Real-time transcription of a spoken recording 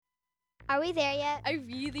Are we there yet? I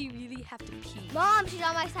really, really have to pee. Mom, she's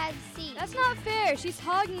on my side of the seat. That's not fair. She's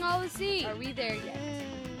hogging all the seat. Are we there yet?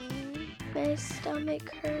 My stomach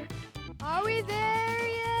hurts. Are we there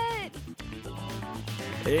yet?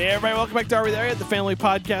 Hey, everybody, welcome back to Are We There Yet? The family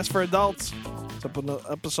podcast for adults. It's up on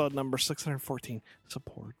episode number 614.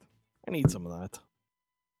 Support. I need some of that.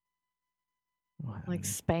 Like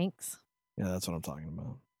Spanx. Yeah, that's what I'm talking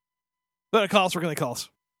about. But call us. Where can they call us?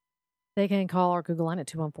 They can call our Google line at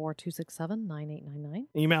 214-267-9899.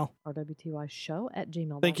 Email.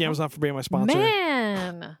 rwtyshow@gmail.com. Thank you, Amazon, for being my sponsor.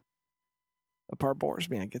 Man! The part bores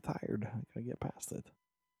me. I get tired. I gotta get past it.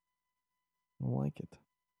 I don't like it.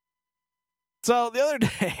 So the other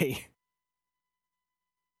day,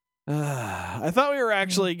 I thought we were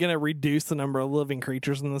actually going to reduce the number of living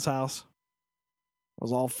creatures in this house. I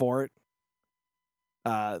was all for it.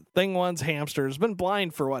 Thing one's hamster has been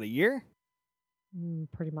blind for, what, a year?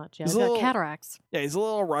 Pretty much, yeah. He's He's a got little- cataracts. Yeah, he's a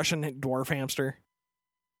little Russian dwarf hamster.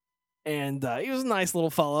 And he was a nice little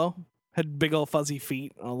fellow. Had big old fuzzy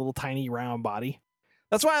feet and a little tiny round body.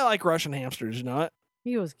 That's why I like Russian hamsters, you know what?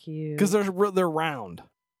 He was cute. Because they're round.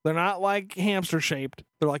 They're not like hamster shaped.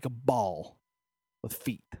 They're like a ball with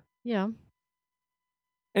feet. Yeah.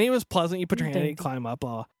 And he was pleasant. You put your hand in, Dainty. you climb up.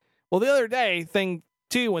 Well, the other day, Thing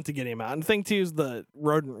 2 went to get him out. And Thing 2 is the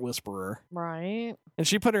rodent whisperer. Right. And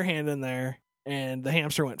she put her hand in there. And the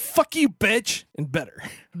hamster went, "Fuck you, bitch," and bit her.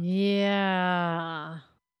 Yeah.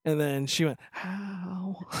 And then she went,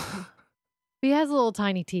 "How?" He has little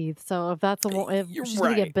tiny teeth, so if that's the one, if You're she's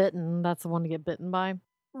gonna right. get bitten, that's the one to get bitten by.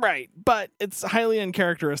 Right. But it's highly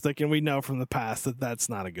uncharacteristic. And we know from the past that that's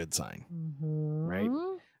not a good sign. Mm-hmm. Right.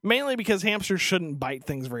 Mainly because hamsters shouldn't bite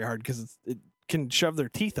things very hard because it can shove their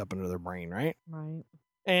teeth up into their brain, right? Right.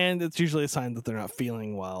 And it's usually a sign that they're not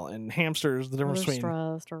feeling well. And hamsters, the Or difference between...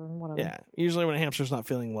 stressed or whatever. Yeah. Usually when a hamster's not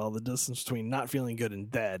feeling well, the distance between not feeling good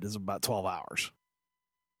and dead is about 12 hours.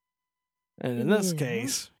 And in this Yeah.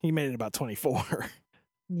 case, he made it about 24.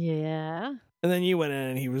 Yeah. And then you went in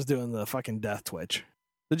and he was doing the fucking death twitch.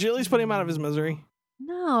 Did you at least put him out of his misery?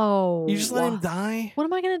 No. You just let him die? What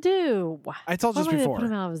am I gonna do? I told you How this am I gonna before. put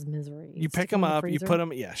him out of his misery. You Stick pick him in the up, you freezer? put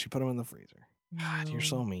him... Yeah, she put him in the freezer. God, you're No.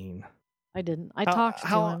 so mean. I didn't. I talked to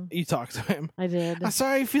him. You talked to him. I did. I'm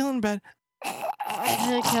sorry, you feeling bad?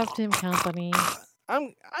 I kept him company.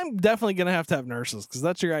 I'm definitely gonna have to have nurses because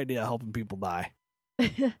that's your idea of helping people die.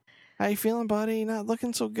 How you feeling, buddy? Not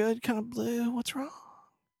looking so good. Kind of blue. What's wrong?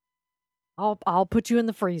 I'll put you in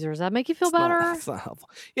the freezer. Does that make you feel better? That's not helpful.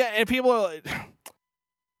 Yeah, and people are like,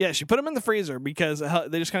 yeah, she put them in the freezer because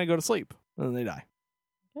they just kind of go to sleep and then they die.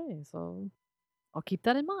 Okay, so I'll keep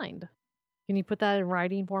that in mind. Can you put that in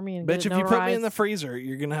writing for me? And Bitch, get if it you put me in notarized? the freezer,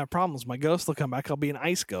 you're gonna have problems. My ghost will come back. I'll be an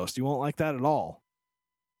ice ghost. You won't like that at all.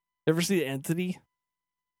 You ever see the Entity?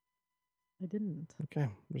 I didn't. Okay,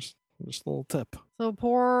 just a little tip. So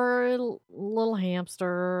poor little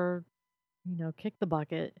hamster, kick the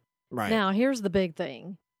bucket. Right. Now, here's the big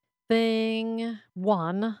thing. Thing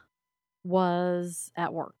one was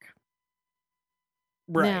at work.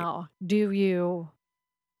 right. Now, do you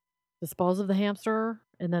dispose of the hamster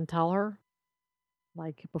and then tell her,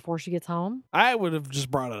 like, before she gets home? I would have just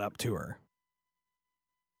brought it up to her.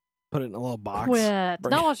 Put it in a little box. Quit.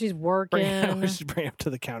 Bring Not it- while she's working. Just bring it up to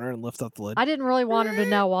the counter and lift up the lid. I didn't really want her to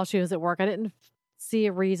know while she was at work. I didn't see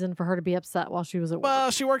a reason for her to be upset while she was at work.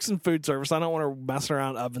 Well, she works in food service. I don't want her messing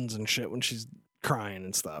around ovens and shit when she's crying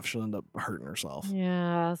and stuff. She'll end up hurting herself.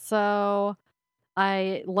 Yeah, so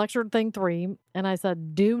I lectured thing 3 and I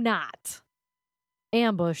said, do not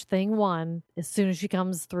ambush thing 1 as soon as she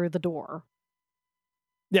comes through the door.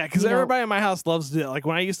 Yeah, because You know- everybody in my house loves to do that. Like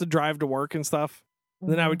when I used to drive to work and stuff,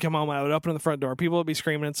 then I would Mm-hmm. come home, I would open the front door, people would be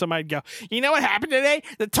screaming, and somebody'd go, "You know what happened today?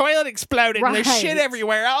 The toilet exploded and there's shit Right.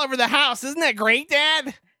 everywhere all over the house. Isn't that great,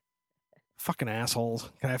 Dad?" Fucking assholes.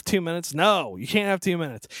 Can I have 2 minutes? No, you can't have 2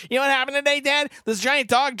 minutes. You know what happened today, Dad? This giant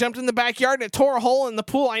dog jumped in the backyard and it tore a hole in the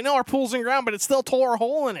pool. I know our pool's in ground, but it still tore a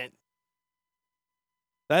hole in it.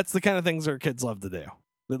 That's the kind of things our kids love to do.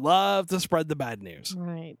 They love to spread the bad news.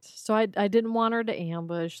 Right. So I didn't want her to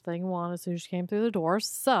ambush thing 1 as soon as she came through the door.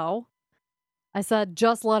 So I said,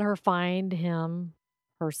 just let her find him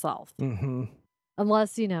herself. Mm-hmm.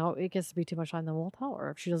 Unless, it gets to be too much time, then we'll tell her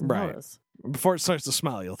if she doesn't Right. notice. Before it starts to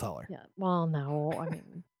smell, you'll tell her. Yeah. Well, no. I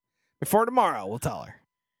mean, Before tomorrow, we'll tell her.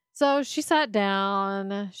 so she sat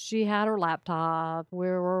down. She had her laptop. We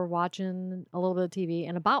were watching a little bit of TV,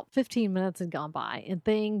 and about 15 minutes had gone by. And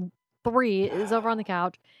thing 3 is over on the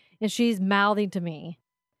couch, and she's mouthing to me,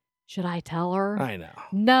 should I tell her? I know.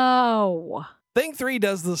 No. Thing 3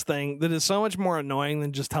 does this thing that is so much more annoying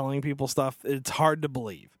than just telling people stuff. It's hard to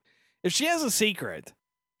believe. If she has a secret,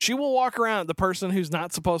 she will walk around the person who's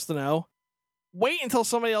not supposed to know wait until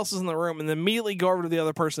somebody else is in the room and then immediately go over to the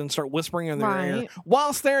other person and start whispering in their ear Right.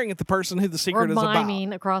 while staring at the person who the Or secret is about.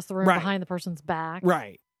 miming across the room Right. behind the person's back.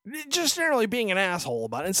 Right. Just generally being an asshole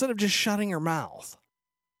about it instead of just shutting your mouth.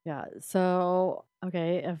 Yeah. So,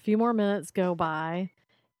 okay, a few more minutes go by.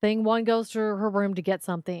 Thing one goes to her room to get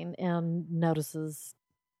something and notices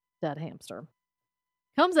dead hamster.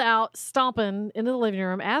 Comes out, stomping into the living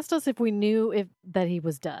room, asked us if we knew that he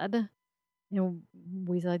was dead. And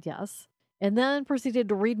we said yes. And then proceeded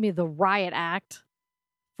to read me the riot act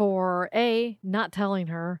for A, not telling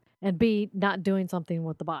her, and B, not doing something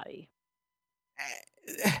with the body.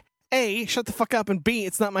 A, shut the fuck up, and B,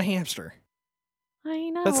 it's not my hamster. I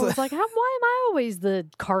know. That's It's like, why am I always the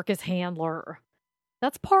carcass handler?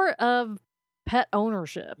 That's part of pet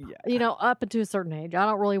ownership. Yeah. You know, up to a certain age. I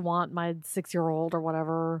don't really want my 6-year-old or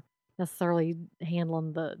whatever necessarily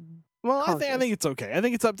handling the. Well, I Carcass. think it's okay. I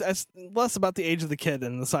think it's less about the age of the kid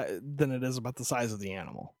and than it is about the size of the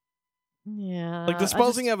animal. Yeah. Like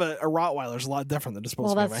disposing of a Rottweiler is a lot different than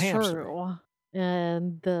disposing Well, of a that's hamster. true.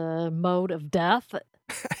 And the mode of death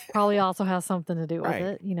probably also has something to do with Right.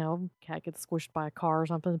 it. You know, cat gets squished by a car or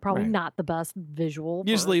something. Probably Right. not the best visual.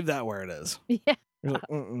 You just for- leave that where it is. Yeah. You're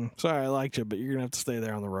like, sorry, I liked you, but you're gonna have to stay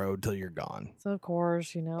there on the road till you're gone. So, of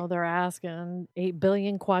course, you know, they're asking 8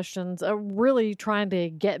 billion questions, really trying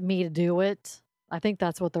to get me to do it. I think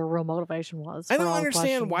that's what their real motivation was. I for don't all the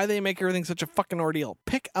understand why questions. they make everything such a fucking ordeal.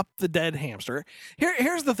 Pick up the dead hamster.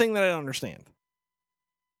 Here's the thing that I don't understand.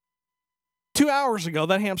 2 hours ago,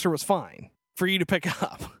 that hamster was fine for you to pick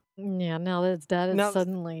up. Yeah, now that it's dead, it's Now-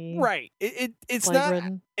 suddenly Right. It's not.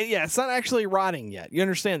 plague-ridden. Yeah, it's not actually rotting yet. You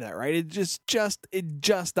understand that, right? It just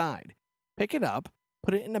died. Pick it up,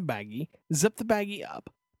 put it in a baggie, zip the baggie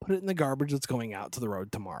up, put it in the garbage that's going out to the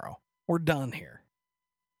road tomorrow. We're done here.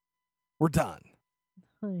 We're done.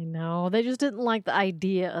 I know. They just didn't like the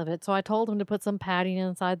idea of it. So I told him to put some padding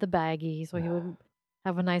inside the baggie so he would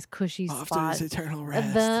have a nice cushy Off to spot. his eternal rest.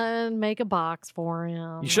 And then make a box for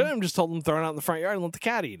him. You should have just told him to throw it out in the front yard and let the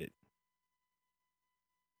cat eat it.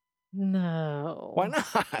 No. Why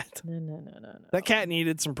not? No. That cat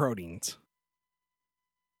needed some proteins.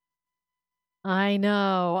 I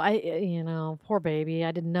know. Poor baby.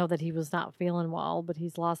 I didn't know that he was not feeling well, but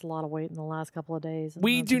he's lost a lot of weight in the last couple of days. and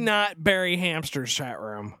We I've do been not bury hamsters, chat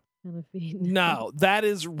room. kinda feeding No, that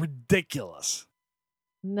is ridiculous.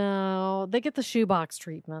 No, they get the shoebox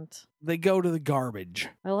treatment. They go to the garbage.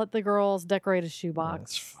 I let the girls decorate a That's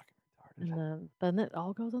shoebox, fucking and retarded. then it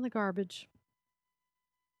all goes in the garbage.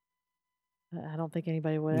 I don't think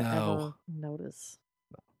anybody would No. ever notice.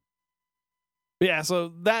 Yeah, so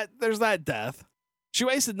there's that death. She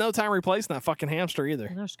wasted no time replacing that fucking hamster either.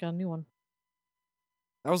 No, she got a new one.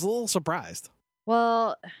 I was a little surprised.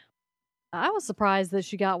 Well, I was surprised that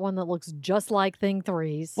she got one that looks just like Thing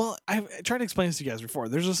 3's. Well, I've tried to explain this to you guys before.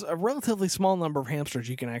 There's just a relatively small number of hamsters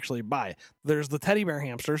you can actually buy. There's the teddy bear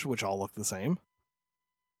hamsters, which all look the same.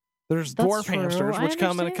 There's That's dwarf true. hamsters, I which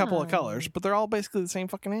come in a couple of understand. colors, but they're all basically the same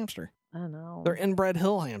fucking hamster. I don't know. They're inbred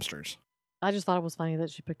hill hamsters. I just thought it was funny that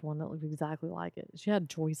she picked one that looked exactly like it. She had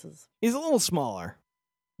choices. He's a little smaller,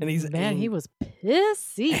 and he's Man, he was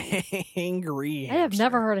pissy. angry. I have hamster.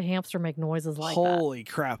 never heard a hamster make noises like that. Holy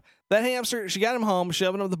crap. That hamster, she got him home, she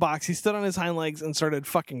opened up the box, he stood on his hind legs and started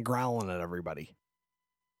fucking growling at everybody.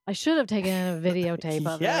 I should have taken a videotape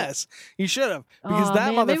of it. Yes, you should have. Because Oh,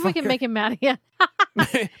 that man, motherfucker. maybe we can make him mad again.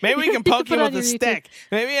 Maybe we You can can poke put him it with on a your YouTube. stick.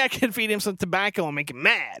 Maybe I can feed him some tobacco and make him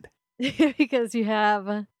mad. Because you have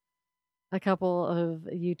a couple of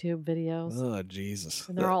YouTube videos. Oh, Jesus.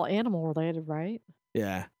 And they're all animal related, right?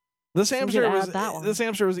 Yeah. This So we hamster could was add that one. this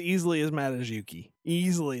hamster was easily as mad as Yuki.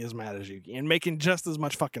 Easily as mad as Yuki. And making just as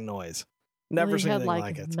much fucking noise. Never Well, he seen had anything like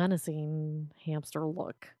like it. menacing hamster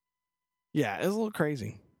look. Yeah, it was a little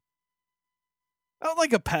crazy. I would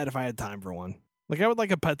like a pet if I had time for one. Like I would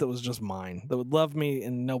like a pet that was just mine, that would love me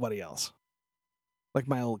and nobody else. Like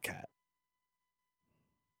my old cat.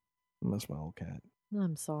 I miss my old cat.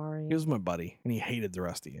 I'm sorry. He was my buddy, and he hated the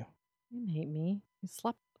rest of you. You didn't hate me. You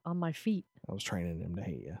slept on my feet. I was training him to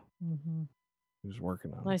hate you. Hmm He was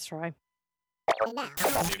working on Nice try.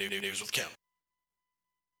 it. News with Kim.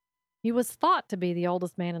 He was thought to be the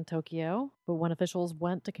oldest man in Tokyo, but when officials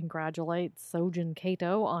went to congratulate Sojin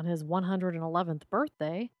Kato on his 111th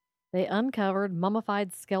birthday, they uncovered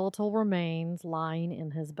mummified skeletal remains lying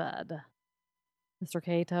in his bed. Mr.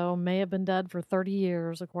 Kato may have been dead for 30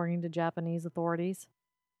 years, according to Japanese authorities.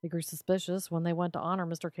 They grew suspicious when they went to honor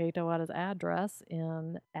Mr. Kato at his address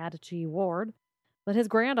in Adachi Ward, but his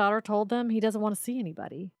granddaughter told them he doesn't want to see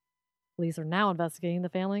anybody. Police are now investigating the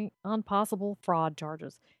family on possible fraud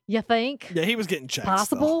charges. You think? Yeah, he was getting checks.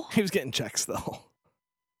 Possible? Though. He was getting checks, though.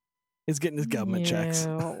 He's getting his government checks.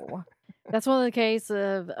 No. That's one of the cases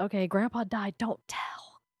of, okay, Grandpa died. Don't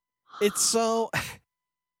tell. It's so...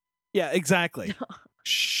 Yeah, exactly.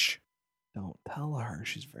 Shh. Don't tell her.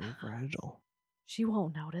 She's very fragile. She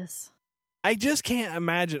won't notice. I just can't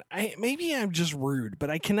imagine. Maybe I'm just rude, but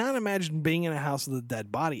I cannot imagine being in a house with a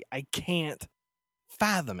dead body. I can't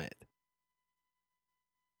fathom it.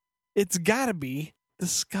 It's got to be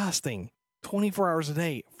disgusting 24 hours a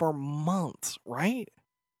day for months, right?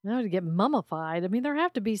 No, to get mummified. I mean, there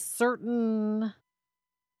have to be certain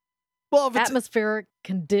Well, if it's atmospheric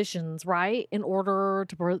conditions, right, in order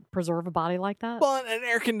to preserve a body like that. well, an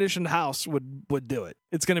air conditioned house would do it.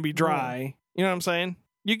 It's going to be dry. You know what I'm saying?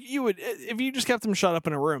 You would, if you just kept them shut up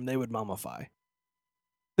in a room, they would mummify.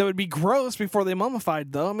 That would be gross before they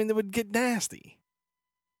mummified, though. I mean, they would get nasty.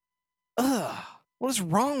 Ugh. What is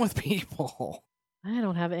wrong with people? I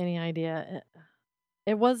don't have any idea.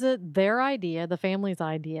 It wasn't their idea, the family's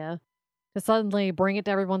idea, to suddenly bring it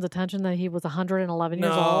to everyone's attention that he was 111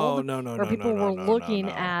 years old. No. Or people were looking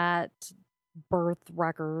at birth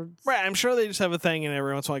records. Right, I'm sure they just have a thing, and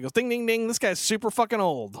every once in a while it goes, ding, ding, ding, this guy's super fucking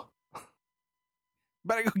old.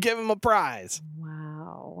 Better go give him a prize.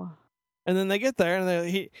 Wow. And then they get there,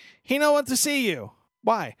 and he know what to see you.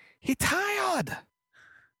 Why? He tired.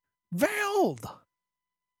 Very old.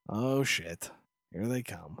 Oh, shit. Here they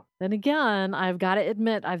come. Then again, I've got to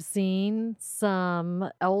admit, I've seen some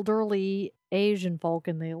elderly Asian folk,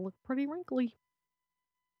 and they look pretty wrinkly.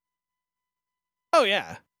 Oh,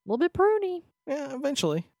 yeah. A little bit pruny. Yeah,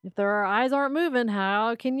 eventually. If their eyes aren't moving,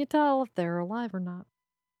 how can you tell if they're alive or not?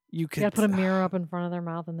 You You gotta put a mirror up in front of their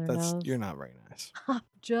mouth and their nose. You're not very nice.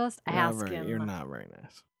 Just asking. You're not very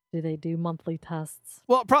nice. Do they do monthly tests?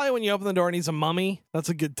 Well, probably when you open the door and he's a mummy, that's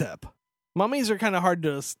a good tip. Mummies are kind of hard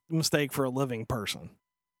to mistake for a living person.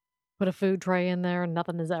 Put a food tray in there and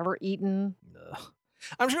nothing is ever eaten. Ugh.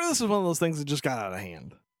 I'm sure this is one of those things that just got out of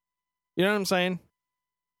hand. You know what I'm saying?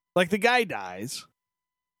 Like, the guy dies.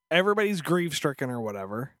 Everybody's grief-stricken or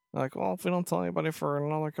whatever. Like, well, if we don't tell anybody for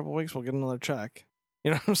another couple of weeks, we'll get another check.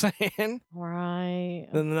 You know what I'm saying? Right.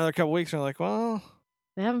 Then another couple of weeks, they're like, well,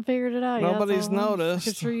 They haven't figured it out yet. nobody's so noticed. I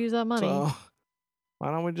could sure use that money. So why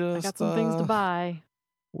don't we just... I got some things to buy.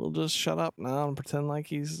 We'll just shut up now and pretend like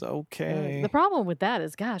he's okay. The problem with that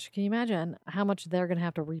is, gosh, can you imagine how much they're going to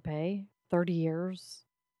have to repay? 30 years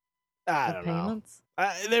I of don't know. payments?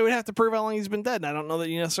 They would have to prove how long he's been dead, and I don't know that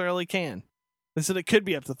you necessarily can. They said it could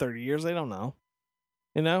be up to 30 years. They don't know.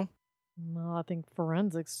 You know? Well, I think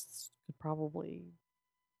forensics could probably...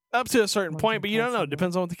 Up to a certain More point, but you don't know. It impossible.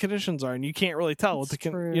 depends on what the conditions are, and you can't really tell That's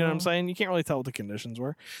you know what I'm true. saying? You can't really tell what the conditions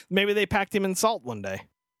were. Maybe they packed him in salt one day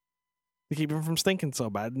to keep him from stinking so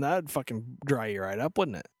bad, and that'd fucking dry you right up,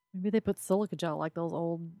 wouldn't it? Maybe they put silica gel like those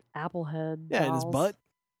old apple head Yeah, in his dolls. butt.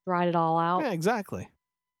 Dried it all out. Yeah, exactly.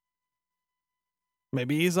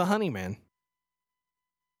 Maybe he's a honey man.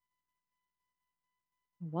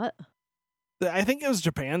 What? I think it was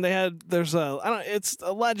Japan. There's it's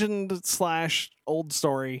a legend / old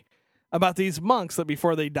story about these monks that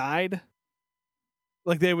before they died,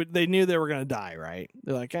 like they knew they were going to die, right?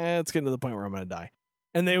 They're like, it's getting to the point where I'm going to die.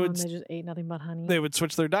 And they They just ate nothing but honey. they would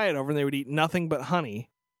switch their diet over and they would eat nothing but honey.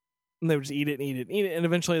 And they would just eat it and eat it and eat it. And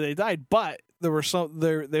eventually they died. But there were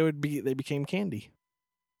they became candy.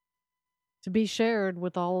 To be shared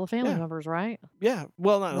with all the family Yeah. members, right? Yeah.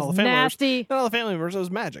 Well, not It all was the family members. nasty. Not all the family members. It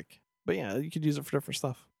was magic. But yeah, you could use it for different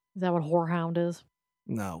stuff. Is that what whorehound is?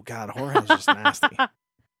 No, God, whorehound's just nasty.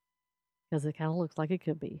 Because it kind of looks like it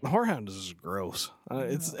could be. Whorehound is just gross.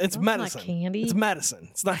 It's That's medicine. Not candy. It's medicine.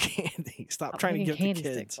 It's not candy. Stop trying to making give the candy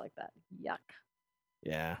kids. sticks like that. Yuck.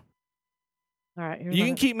 Yeah. All right. You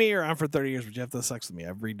can keep me around for 30 years, but you have to have sex with me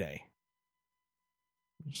every day.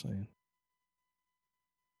 I'm just saying.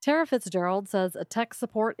 Tara Fitzgerald says a tech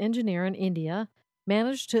support engineer in India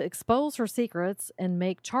managed to expose her secrets and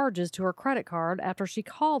make charges to her credit card after she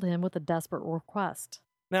called him with a desperate request.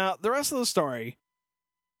 Now, the rest of the story,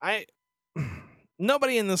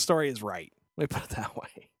 nobody in this story is right. Let me put it that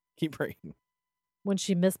way. Keep reading. When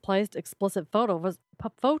she misplaced explicit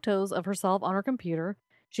photos of herself on her computer,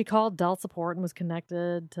 she called Dell support and was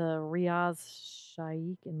connected to Riaz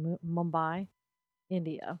Shaikh in Mumbai,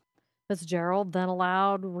 India. Fitzgerald then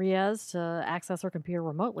allowed Riaz to access her computer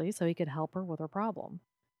remotely so he could help her with her problem.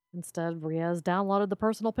 Instead, Riaz downloaded the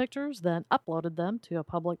personal pictures, then uploaded them to a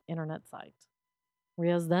public internet site.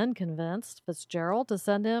 Riaz then convinced Fitzgerald to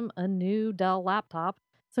send him a new Dell laptop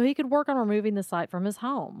so he could work on removing the site from his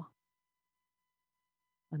home.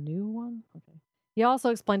 A new one? Okay. He also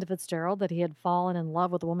explained to Fitzgerald that he had fallen in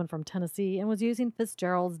love with a woman from Tennessee and was using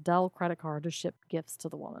Fitzgerald's Dell credit card to ship gifts to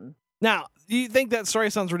the woman. Now, you think that story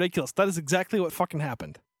sounds ridiculous. That is exactly what fucking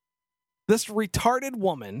happened. This retarded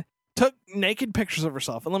woman took naked pictures of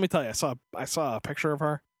herself. And let me tell you, I saw a picture of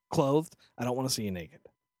her clothed. I don't want to see you naked.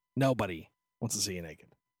 Nobody wants to see you naked.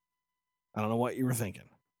 I don't know what you were thinking.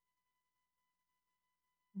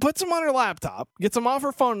 Puts them on her laptop, gets them off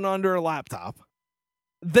her phone and onto her laptop,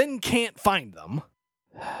 then can't find them.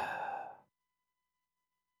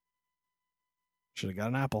 Should have got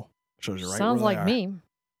an apple. Shows you right Sounds where they like are. me.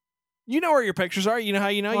 You know where your pictures are. You know how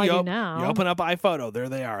you know? Well, I you, do op- now. you open up iPhoto. There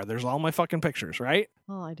they are. There's all my fucking pictures, right?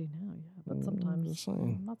 Well, I do now, yeah. But sometimes just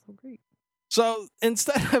saying. not so great. So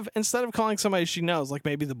instead of calling somebody she knows, like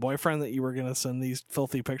maybe the boyfriend that you were going to send these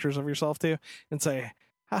filthy pictures of yourself to, and say,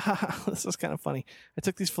 ha ha ha, this is kind of funny. I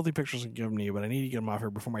took these filthy pictures and give them to you, but I need to get them off here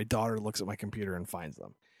before my daughter looks at my computer and finds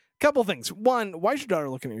them. Couple things. One, why is your daughter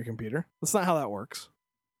looking at your computer? That's not how that works.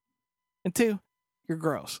 And two, you're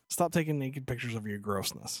gross. Stop taking naked pictures of your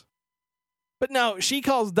grossness. But no, she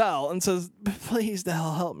calls Dell and says, please,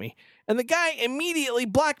 Dell, help me. And the guy immediately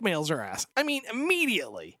blackmails her ass. I mean,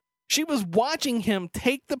 immediately. She was watching him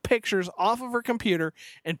take the pictures off of her computer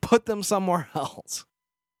and put them somewhere else.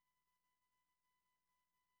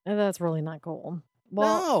 And that's really not cool.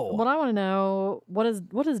 Well, No. what I want to know, what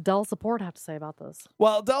does Dell support have to say about this?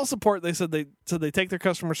 Well, Dell support, they said they take their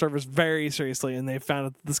customer service very seriously, and they found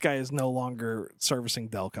that this guy is no longer servicing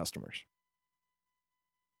Dell customers.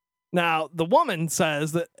 Now, the woman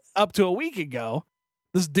says that up to a week ago,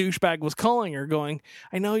 this douchebag was calling her going,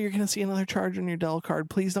 I know you're going to see another charge on your Dell card.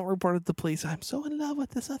 Please don't report it to the police. I'm so in love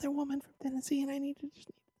with this other woman from Tennessee, and I need to just...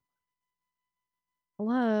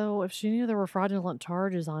 Hello, if she knew there were fraudulent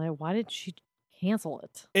charges on it, why did she cancel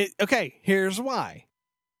it? Okay, here's why.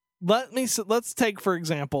 Let's take, for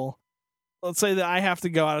example, let's say that I have to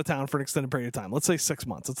go out of town for an extended period of time. Let's say 6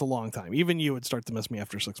 months. It's a long time. Even you would start to miss me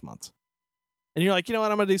after 6 months. And you're like, you know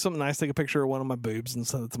what? I'm going to do something nice. Take a picture of one of my boobs and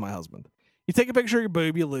send it to my husband. You take a picture of your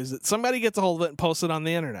boob, you lose it. Somebody gets a hold of it and posts it on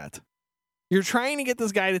the internet. You're trying to get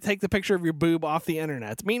this guy to take the picture of your boob off the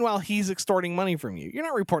internet. Meanwhile, he's extorting money from you. You're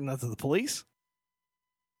not reporting that to the police.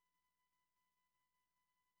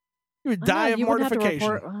 You would die of mortification.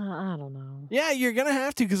 I don't know. Yeah, you're going to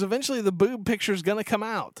have to, because eventually the boob picture is going to come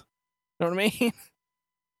out. You know what I mean?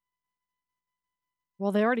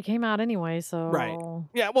 Well, they already came out anyway, so... Right.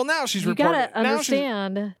 Yeah, well, now she's you reporting. You got to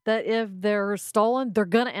understand that if they're stolen, they're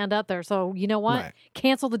going to end up there. So, you know what? Right.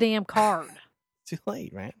 Cancel the damn card. Too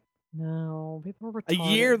late, man. No, people are A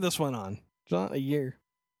retarded. year this went on. A year.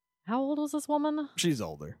 How old was this woman? She's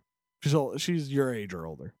older. She's old. She's your age or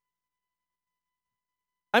older.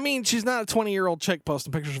 I mean, she's not a 20-year-old chick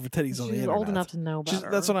posting pictures of her titties on the internet. She's old enough to know better.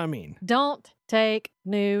 That's what I mean. Don't take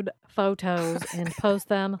nude photos and post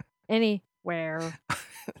them anywhere.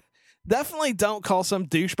 Definitely don't call some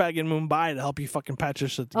douchebag in Mumbai to help you fucking patch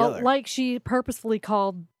this shit together. Oh, like she purposefully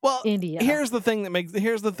called India. Here's the thing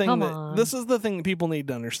that this is the thing that people need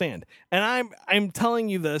to understand. And I'm telling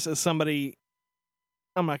you this as somebody,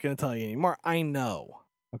 I'm not going to tell you anymore. I know,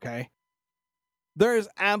 okay? There is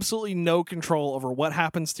absolutely no control over what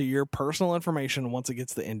happens to your personal information once it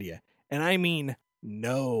gets to India. And I mean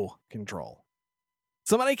no control.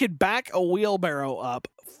 Somebody could back a wheelbarrow up,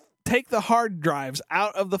 take the hard drives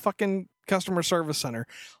out of the fucking customer service center,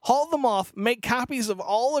 haul them off, make copies of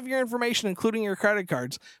all of your information, including your credit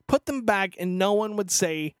cards, put them back, and no one would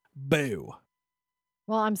say boo.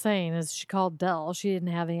 Well, I'm saying is she called Dell. She didn't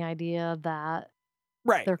have any idea that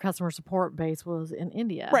their customer support base was in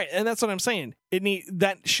India. Right, and that's what I'm saying.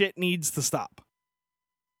 That shit needs to stop.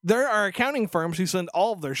 There are accounting firms who send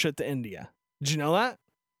all of their shit to India. Did you know that?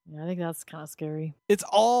 Yeah, I think that's kind of scary. It's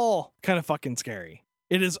all kind of fucking scary.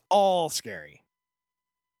 It is all scary.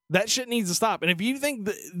 That shit needs to stop. And if you think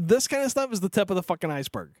this kind of stuff is the tip of the fucking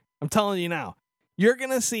iceberg, I'm telling you now, you're going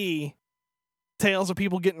to see tales of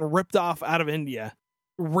people getting ripped off out of India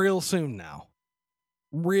real soon now.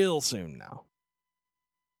 Real soon now.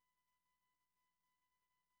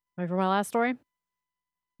 Ready for my last story?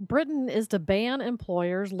 Britain is to ban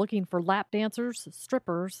employers looking for lap dancers,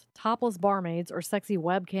 strippers, topless barmaids, or sexy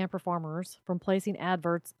webcam performers from placing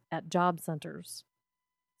adverts at job centers.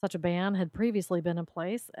 Such a ban had previously been in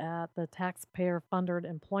place at the taxpayer-funded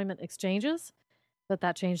employment exchanges, but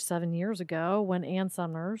that changed 7 years ago when Ann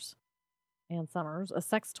Summers, a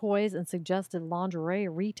sex toys and suggested lingerie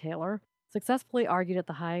retailer, successfully argued at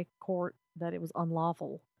the High Court that it was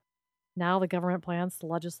unlawful. Now the government plans to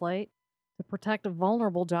legislate to protect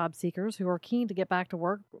vulnerable job seekers who are keen to get back to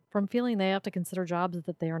work from feeling they have to consider jobs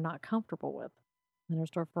that they are not comfortable with.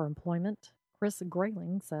 Minister for Employment Chris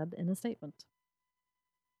Grayling said in a statement.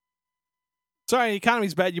 Sorry, the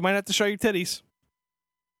economy's bad. You might have to show your titties.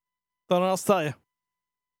 Don't know what else to tell you.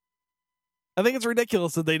 I think it's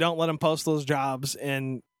ridiculous that they don't let them post those jobs.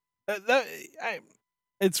 And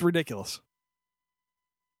It's ridiculous.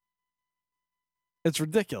 It's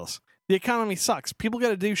ridiculous. The economy sucks. People got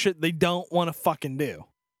to do shit they don't want to fucking do.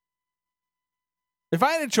 If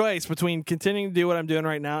I had a choice between continuing to do what I'm doing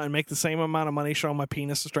right now and make the same amount of money showing my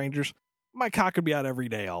penis to strangers, my cock would be out every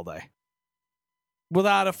day, all day.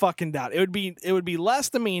 Without a fucking doubt. It would be less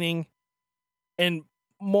demeaning and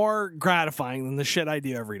more gratifying than the shit I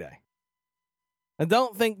do every day. I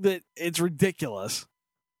don't think that it's ridiculous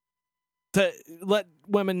to let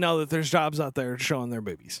women know that there's jobs out there showing their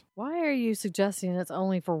boobies. Why are you suggesting it's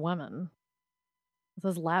only for women? It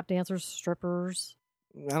says lap dancers, strippers,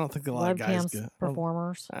 I don't think a lot of guys webcams,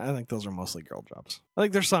 performers. I think those are mostly girl jobs. I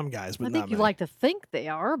think there's some guys, but I not think you many. like to think they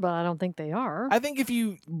are, but I don't think they are. I think if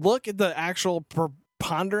you look at the actual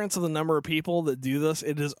preponderance of the number of people that do this,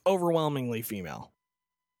 it is overwhelmingly female.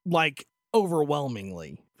 Like,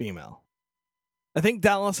 overwhelmingly female. I think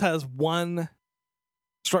Dallas has one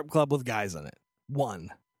strip club with guys in it. One.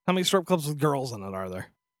 How many strip clubs with girls in it are there?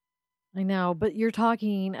 I know, but you're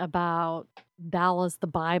talking about Dallas, the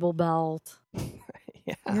Bible Belt.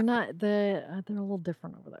 Yeah. You're not they're a little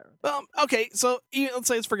different over there. Okay, so let's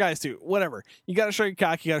say it's for guys too. Whatever. You got to show your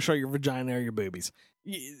cock, you got to show your vagina or your boobies.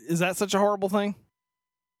 Is that such a horrible thing?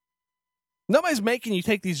 Nobody's making you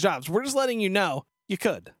take these jobs. We're just letting you know you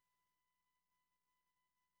could.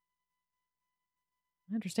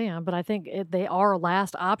 I understand, but I think they are a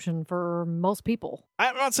last option for most people.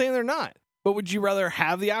 I'm not saying they're not, but would you rather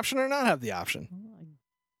have the option or not have the option?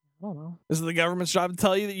 I don't know. Is it the government's job to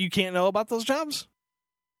tell you that you can't know about those jobs?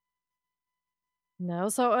 No,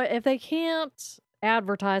 so if they can't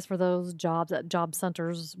advertise for those jobs at job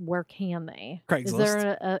centers, where can they? Craigslist. Is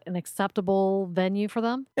there an acceptable venue for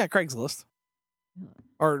them? Yeah, Craigslist.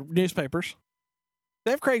 Or newspapers.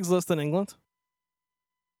 They have Craigslist in England.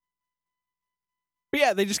 But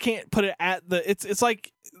yeah, they just can't put it at the... It's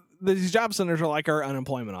like these job centers are like our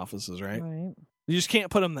unemployment offices, right? Right. You just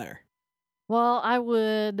can't put them there. Well, I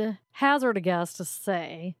would hazard a guess to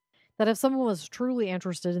say that if someone was truly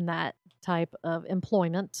interested in that type of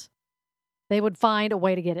employment, they would find a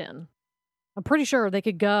way to get in. I'm pretty sure they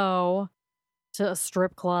could go to a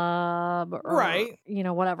strip club or Right.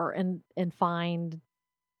 Whatever and find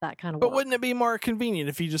that kind of But work. wouldn't it be more convenient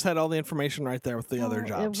if you just had all the information right there with the other Well,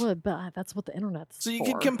 jobs? It would, but that's what the internet's So you for.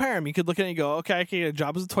 could compare them. You could look at it and go, okay, I could get a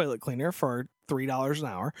job as a toilet cleaner for $3 an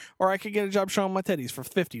hour, or I could get a job showing my titties for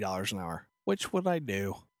 $50 an hour. Which would I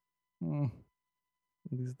do?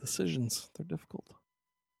 These decisions, they're difficult.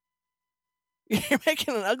 You're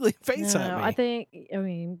making an ugly face at me. I think,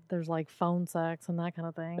 there's like phone sex and that kind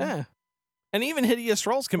of thing. Yeah. And even hideous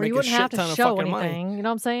trolls can Where make you a wouldn't shit have to ton of show fucking anything. money. You know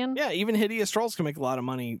what I'm saying? Yeah, even hideous trolls can make a lot of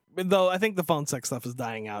money. Though I think the phone sex stuff is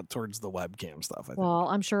dying out towards the webcam stuff. I think. Well,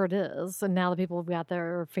 I'm sure it is. And now the people have got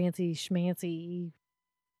their fancy schmancy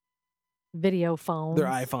video phones. Their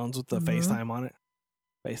iPhones with the Mhm. FaceTime on it.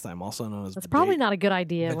 FaceTime, also known as That's probably J- not a good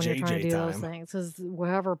idea the when you're trying to JJ do those time. things. Because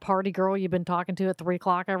whatever party girl you've been talking to at 3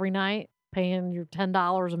 o'clock every night, paying your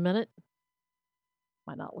 $10 a minute,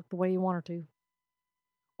 might not look the way you want her to.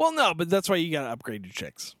 Well, no, but that's why you got to upgrade your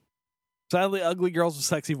chicks. Sadly, ugly girls with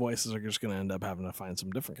sexy voices are just going to end up having to find some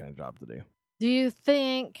different kind of job to do. Do you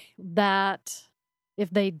think that if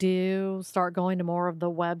they do start going to more of the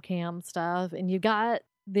webcam stuff and you got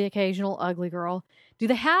the occasional ugly girl, do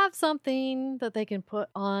they have something that they can put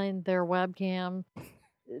on their webcam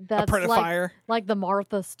that's a prettifier? like the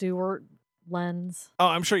Martha Stewart lens? Oh,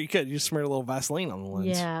 I'm sure you could. You just smear a little Vaseline on the lens.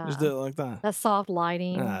 Yeah. Just do it like that. That soft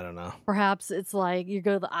lighting. I don't know. Perhaps it's like you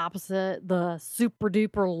go the opposite, the super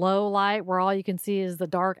duper low light where all you can see is the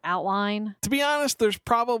dark outline. To be honest, there's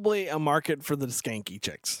probably a market for the skanky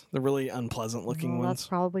chicks. The really unpleasant looking Well, ones. that's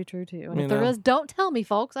probably true too. And You if there know? is, don't tell me,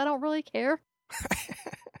 folks. I don't really care.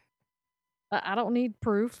 I don't need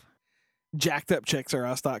proof.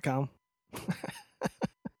 Jackedupchicksarus.com.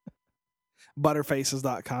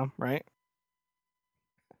 Butterfaces.com, right?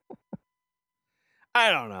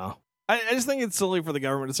 I don't know. I just think it's silly for the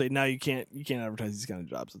government to say, no, you can't advertise these kind of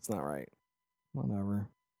jobs. It's not right. Whatever.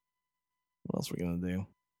 What else are we going to do?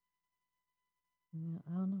 Yeah,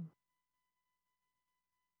 I don't know.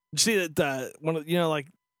 You see that one of, like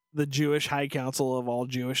the Jewish High Council of all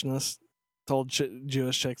Jewishness told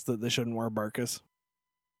Jewish chicks that they shouldn't wear burqas.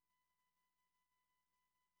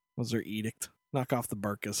 Was their edict? Knock off the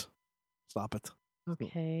burqas. Stop it.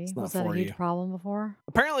 Okay. It's not Was that a for huge you. problem before?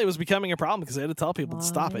 Apparently, it was becoming a problem because they had to tell people to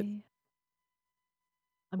stop it. Why?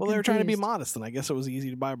 I'm Well, they were trying to be confused. modest, and I guess it was easy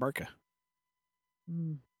to buy a burqa.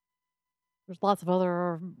 There's lots of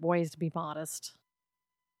other ways to be modest.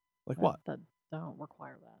 Like that- what? That don't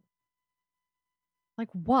require that. Like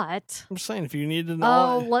what? I'm saying if you need to know.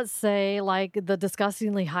 Oh, let's say like the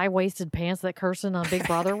disgustingly high-waisted pants that Kirsten on Big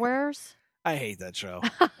Brother wears. I hate that show.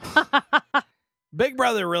 Big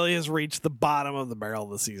Brother really has reached the bottom of the barrel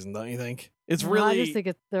this season, don't you think? It's No, really. I just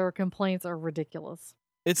think their complaints are ridiculous.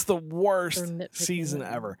 It's the worst They're nitpicking season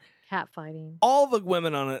and ever. Catfighting. All the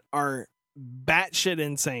women on it are batshit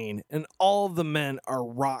insane, and all of the men are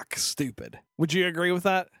rock stupid. Would you agree with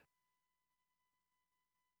that?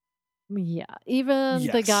 Yeah, even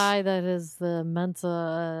the Yes. guy that is the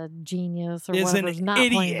Mensa genius or Is whatever an is not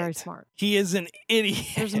playing very idiot. smart. He is an idiot.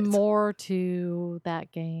 There's more to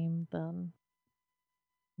that game than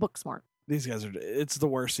book smart. These guys are. It's the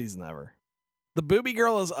worst season ever. The booby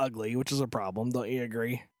girl is ugly, which is a problem. Don't you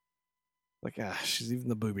agree? Like, she's even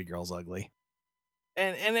the booby girl's ugly.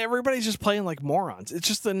 And everybody's just playing like morons. It's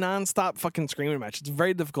just a nonstop fucking screaming match. It's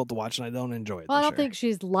very difficult to watch, and I don't enjoy it. Well, I this don't year. think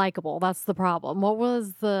she's likable. That's the problem. What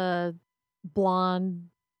was the blonde?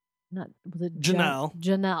 Not was it Janelle.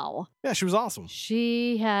 Janelle. Yeah, she was awesome.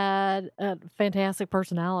 She had a fantastic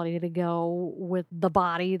personality to go with the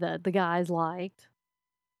body that the guys liked.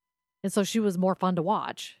 And so she was more fun to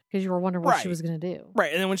watch because you were wondering what she Right. was going to do.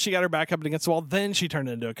 Right, and then when she got her back up against the wall, then she turned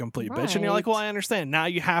into a complete bitch. And you're like, Right. well, I understand. Now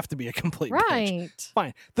you have to be a complete bitch. Right.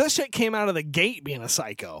 Fine. This shit came out of the gate being a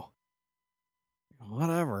psycho.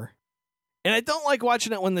 Whatever. And I don't like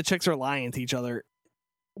watching it when the chicks are lying to each other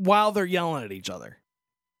while they're yelling at each other.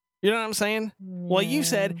 You know what I'm saying? Well, you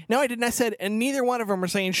said, Yeah. no, I didn't. I said, and neither one of them are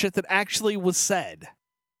saying shit that actually was said.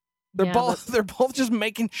 They're Yeah, they're both just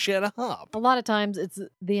making shit up. a lot of times it's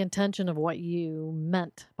the intention of what you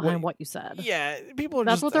meant behind Well, what you said. Yeah, people are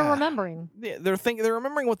That's just what they're remembering. Yeah, they're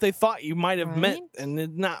remembering what they thought you might have meant, Right? and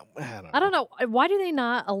it's not. I don't know. Why do they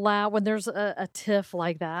not allow, when there's a tiff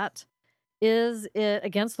like that, is it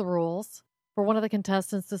against the rules for one of the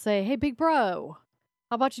contestants to say, hey, big bro,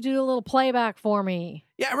 how about you do a little playback for me?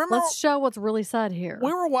 Yeah, I remember Let's show what's really said here.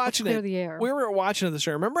 we were Let's watching clear it. the air. We were watching it this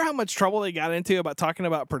year. Remember how much trouble they got into about talking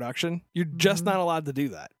about production? You're just Mhm. not allowed to do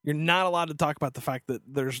that. You're not allowed to talk about the fact that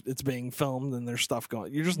it's being filmed and there's stuff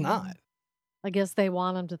going. You're just Mhm. not. I guess they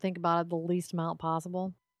want them to think about it the least amount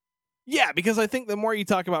possible. Yeah, because I think the more you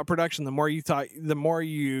talk about production, the more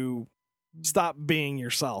you stop being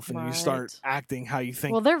yourself and you start Right. acting how you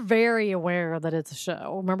think. Well, they're very aware that it's a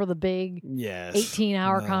show. Remember the big yes.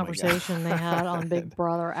 18-hour Oh my conversation they had on Big God.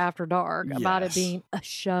 Brother After Dark about it Yes. being a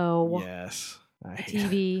show, Yes. I a hate it.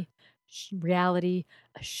 TV, reality,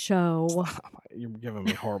 a show. You're giving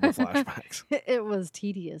me horrible flashbacks. It was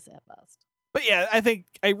tedious at best. But yeah,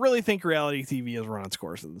 I really think reality TV has run its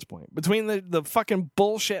course at this point. Between the fucking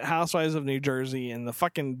bullshit Housewives of New Jersey and the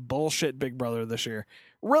fucking bullshit Big Brother this year,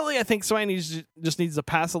 really, I think somebody just needs to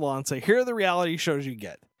pass a law and say, here are the reality shows you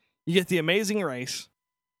get. You get The Amazing Race,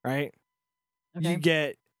 right? Okay. You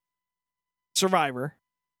get Survivor,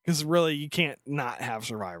 because really you can't not have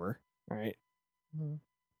Survivor, right? Mhm.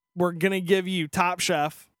 We're going to give you Top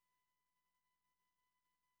Chef.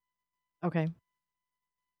 Okay.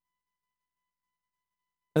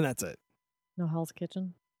 And that's it. No Hell's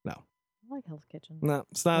Kitchen? No. I like Hell's Kitchen. No,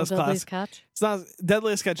 it's not No as Dudley's classic. Catch? It's not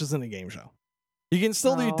Deadliest Catch isn't a game show. You can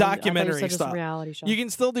still Oh, do I thought you documentary said just stuff. reality show. You can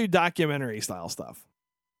still do documentary style stuff.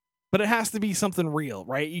 But it has to be something real,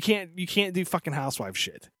 right? You can't do fucking housewife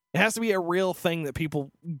shit. It has to be a real thing that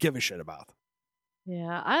people give a shit about.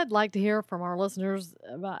 Yeah, I'd like to hear from our listeners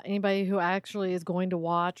about anybody who actually is going to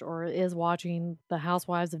watch or is watching The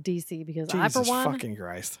Housewives of DC, because I, for Jesus one, fucking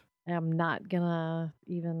Christ. am not gonna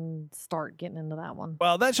even start getting into that one.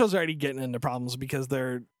 Well, that show's already getting into problems because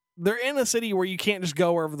they're in a city where you can't just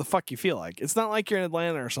go wherever the fuck you feel like. It's not like you're in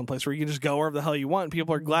Atlanta or someplace where you can just go wherever the hell you want.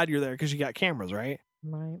 People are glad you're there because you got cameras, right?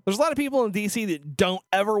 Right. There's a lot of people in DC that don't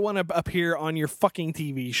ever want to appear on your fucking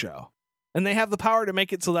TV show. And they have the power to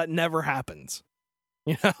make it so that never happens.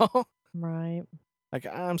 You know? Right. Like,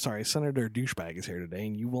 I'm sorry, Senator Douchebag is here today,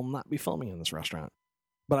 and you will not be filming in this restaurant.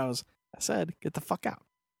 But I said, get the fuck out.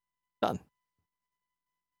 Done.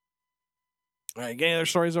 All right, any other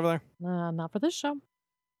stories over there? Not for this show.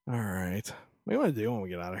 All right. What do you want to do when we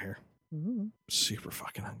get out of here? Mhm. Super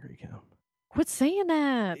fucking hungry, Kim. Quit saying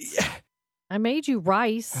that. Yeah. I made you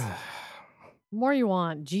rice. What more you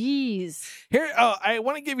want? Jeez. Here, I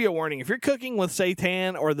want to give you a warning. If you're cooking with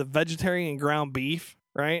seitan or the vegetarian ground beef,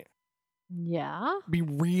 right? Yeah. Be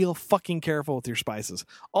real fucking careful with your spices.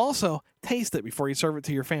 Also, taste it before you serve it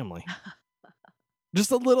to your family.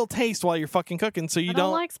 Just a little taste while you're fucking cooking so you I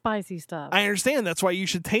don't like spicy stuff. I understand. That's why you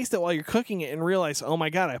should taste it while you're cooking it and realize, oh my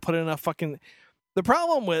God, I put enough fucking... The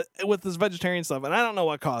problem with this vegetarian stuff, and I don't know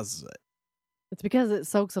what causes it. It's because it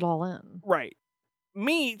soaks it all in. Right.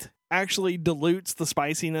 Meat actually dilutes the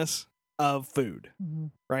spiciness of food,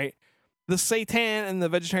 Mhm. right? the seitan and the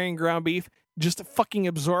vegetarian ground beef just fucking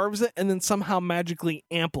absorbs it and then somehow magically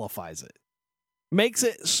amplifies it. Makes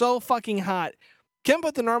it so fucking hot. Kim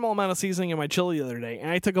put the normal amount of seasoning in my chili the other day,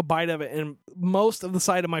 and I took a bite of it, and most of the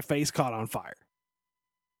side of my face caught on fire.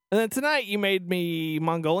 And then tonight, you made me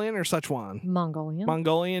Mongolian or Sichuan?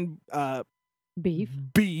 Mongolian beef.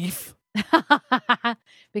 Beef.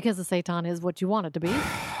 Because the seitan is what you want it to be.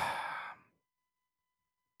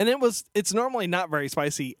 And it's normally not very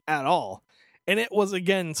spicy at all. And it was,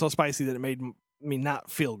 again, so spicy that it made me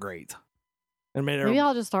not feel great. And made Maybe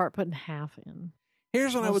I'll just start putting half in.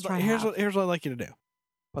 Here's what here's what I'd like you to do.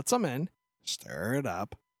 Put some in, stir it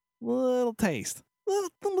up, little taste,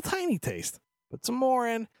 little tiny taste. Put some more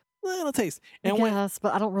in, little taste. And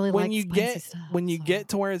but I don't really like spicy stuff. When you get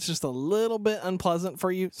to where it's just a little bit unpleasant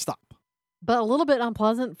for you, stop. But a little bit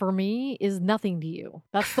unpleasant for me is nothing to you.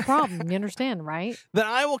 That's the problem. You understand, right? Then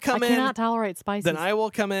I will come in. I cannot tolerate spicy. Then I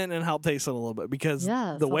will come in and help taste it a little bit because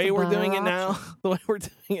the way we're doing it now,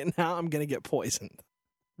 I'm going to get poisoned.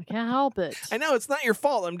 I can't help it. I know it's not your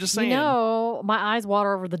fault. I'm just saying. You know, my eyes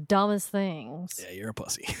water over the dumbest things. Yeah, you're a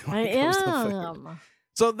pussy. I am.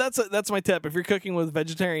 So that's my tip. If you're cooking with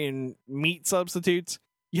vegetarian meat substitutes,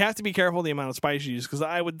 you have to be careful the amount of spice you use, because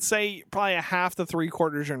I would say probably a half to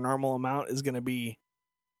 3/4 your normal amount is going to be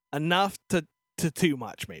enough to too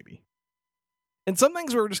much, maybe. And some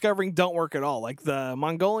things we're discovering don't work at all. Like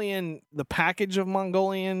the package of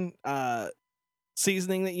Mongolian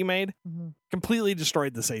seasoning that you made completely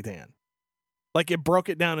destroyed the seitan. Like it broke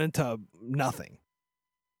it down into nothing.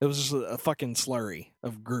 It was just a fucking slurry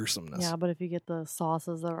of gruesomeness. Yeah, but if you get the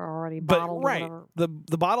sauces that are already bottled, right, the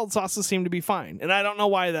bottled sauces seem to be fine, and I don't know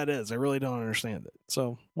why that is. I really don't understand it.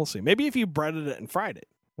 So we'll see. Maybe if you breaded it and fried it.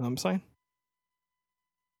 You know what I'm saying?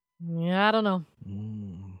 Yeah, I don't know.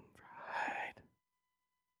 Fried.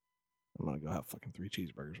 I'm gonna go have fucking 3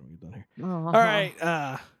 cheeseburgers when we get done here. Uh-huh. All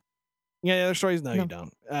right. Yeah, other stories? No, you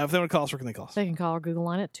don't. If they want to call us, where can they call us? They can call our Google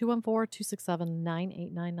line at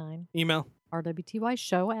 214-267-9899. Email.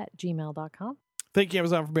 rwtyshow@gmail.com. Thank you,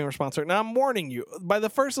 Amazon, for being our sponsor. Now, I'm warning you, by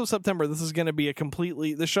the 1st of September, this is going to be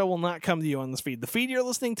the show will not come to you on this feed. The feed you're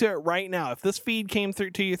listening to it right now, if this feed came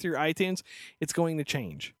through to you through iTunes, it's going to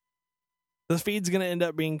change. This feed's going to end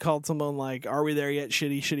up being called something like, Are We There Yet?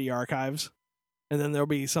 Shitty Archives. And then there'll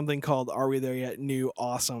be something called, Are We There Yet? New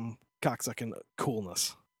Awesome Cocksucking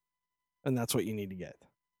Coolness. And that's what you need to get.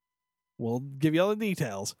 We'll give you all the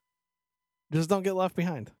details. Just don't get left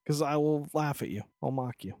behind, because I will laugh at you. I'll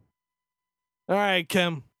mock you. All right,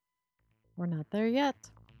 Kim. We're not there yet.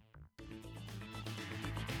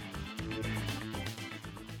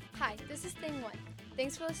 Hi, this is Thing One.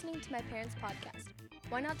 Thanks for listening to my parents' podcast.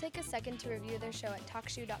 Why not take a second to review their show at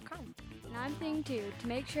TalkShoe.com? And I'm Thing Two. To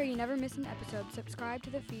make sure you never miss an episode, subscribe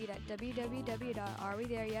to the feed at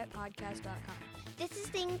www.arewethereyetpodcast.com. This is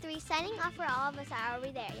Thing 3 signing off for all of us at Are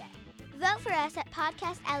We There Yet? Vote for us at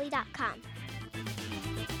podcastalley.com.